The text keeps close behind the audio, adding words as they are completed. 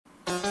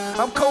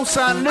I'm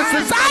co-signing this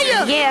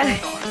Desire. Yeah.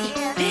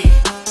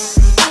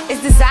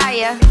 It's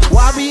Desire.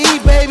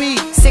 YBE, baby.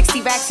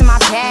 60 racks in my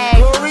bag.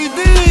 Glory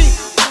D.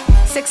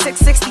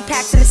 60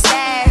 packs in the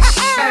stash.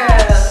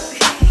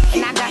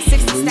 And I got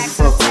 60 stacks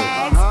of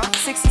tags.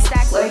 60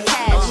 stacks of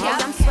cash. Yeah,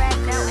 I'm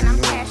swagged out and I'm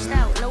cashed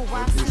out. No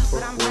YC,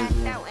 but I'm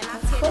racked out. And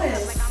I'm taking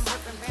it like I'm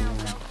ripping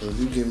round.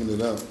 You giving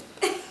it up.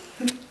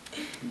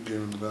 You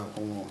giving it up.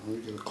 Hold on. Let me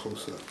get a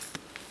close up.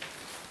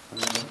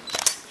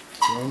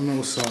 Y'all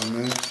know something,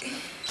 man.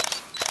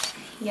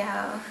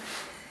 Y'all,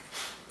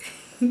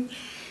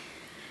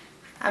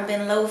 I've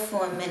been low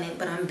for a minute,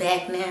 but I'm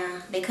back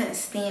now. They couldn't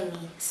stand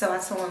me, so I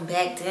told them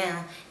back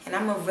down. And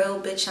I'm a real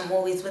bitch, I'm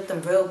always with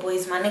them real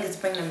boys. My niggas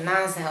bring them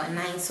nines out, and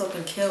I ain't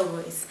talking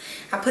Kilroys.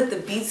 I put the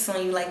beats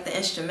on you like the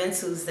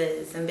instrumentals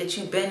is. And bitch,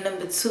 you been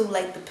 #2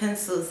 like the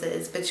pencils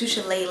is. But you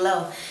should lay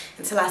low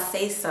until I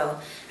say so.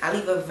 I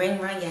leave a ring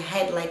around your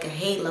head like a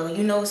halo.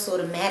 You know it's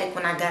automatic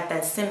when I got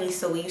that semi.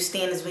 So where you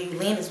stand is where you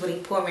land is where they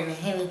pouring the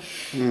Henny.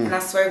 And I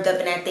swerved up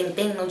in that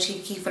thing, no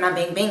cheap keef. When I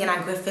bang bang and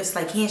I grip fists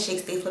like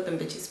handshakes, they flipping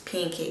bitches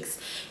pancakes.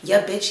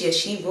 Yeah, bitch, yeah,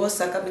 she raw,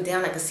 suck up and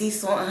down like a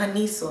seesaw on her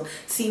knee saw.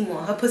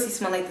 Seymour, her pussy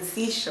smell like the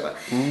seashore.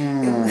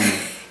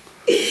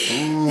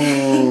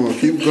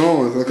 Keep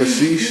going, like a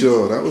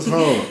seashore. That was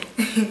hard.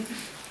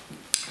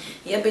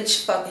 Yeah,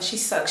 bitch, fucking, she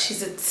sucks.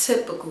 She's a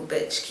typical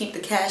bitch. Keep the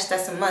cash,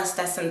 that's a must.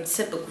 That's some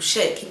typical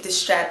shit. Keep the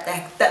strap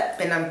backed up,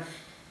 and I'm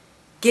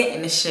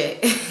getting the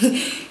shit.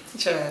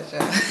 Trash,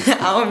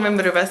 I don't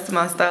remember the rest of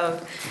my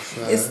stuff.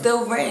 It's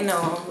still written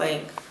on,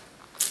 like.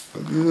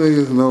 You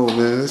niggas know,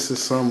 man. This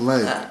is something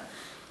light.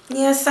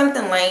 Yeah,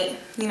 something light.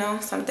 You know,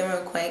 something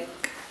real quick.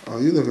 Oh,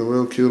 you looking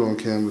real cute on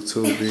camera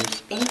too, B.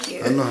 Thank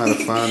you. I know how to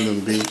find them,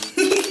 B.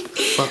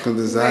 Fucking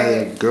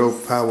Desire, Right. girl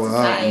power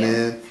up,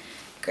 man.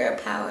 Girl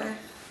power.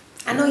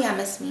 I know y'all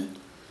miss me.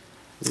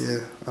 Yeah,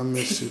 I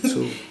missed you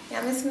too.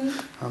 Y'all miss me?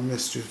 I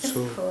missed you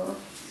too. Cool.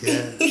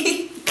 Yeah.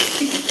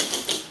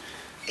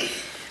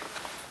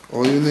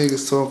 All you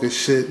niggas talking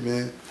shit,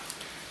 man.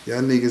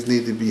 Y'all niggas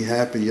need to be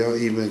happy y'all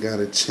even got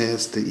a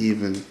chance to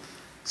even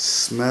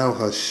smell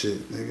her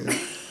shit, nigga.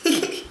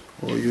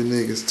 All you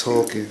niggas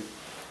talking.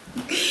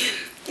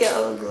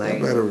 Yo, glory.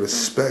 You better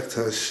respect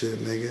her shit,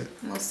 nigga.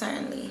 Most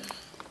certainly.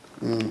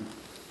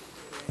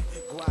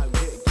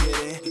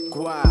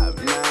 Guap,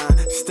 nah,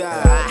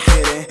 stop,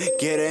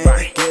 get it,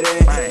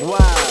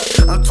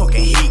 guap. I'm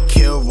talking heat,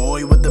 kill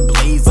Roy with the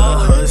blazer.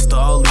 Hood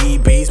star,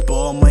 lead,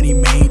 baseball, money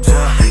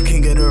major.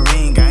 King of the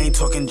ring, I ain't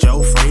talking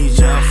Joe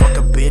Frazier. Fuck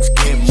a bitch,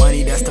 get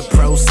money, that's the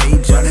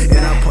procedure.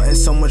 And I'm putting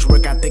so much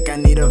work, I think I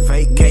need a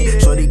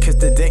vacate. Shorty kiss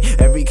the dick,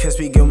 every kiss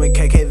begin with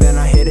KK. Then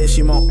I hit it,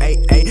 she won't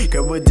 8-8.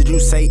 Girl, what did you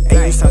say?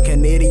 Hey, you sound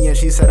Canadian,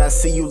 she said I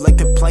see you like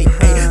to play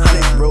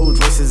 800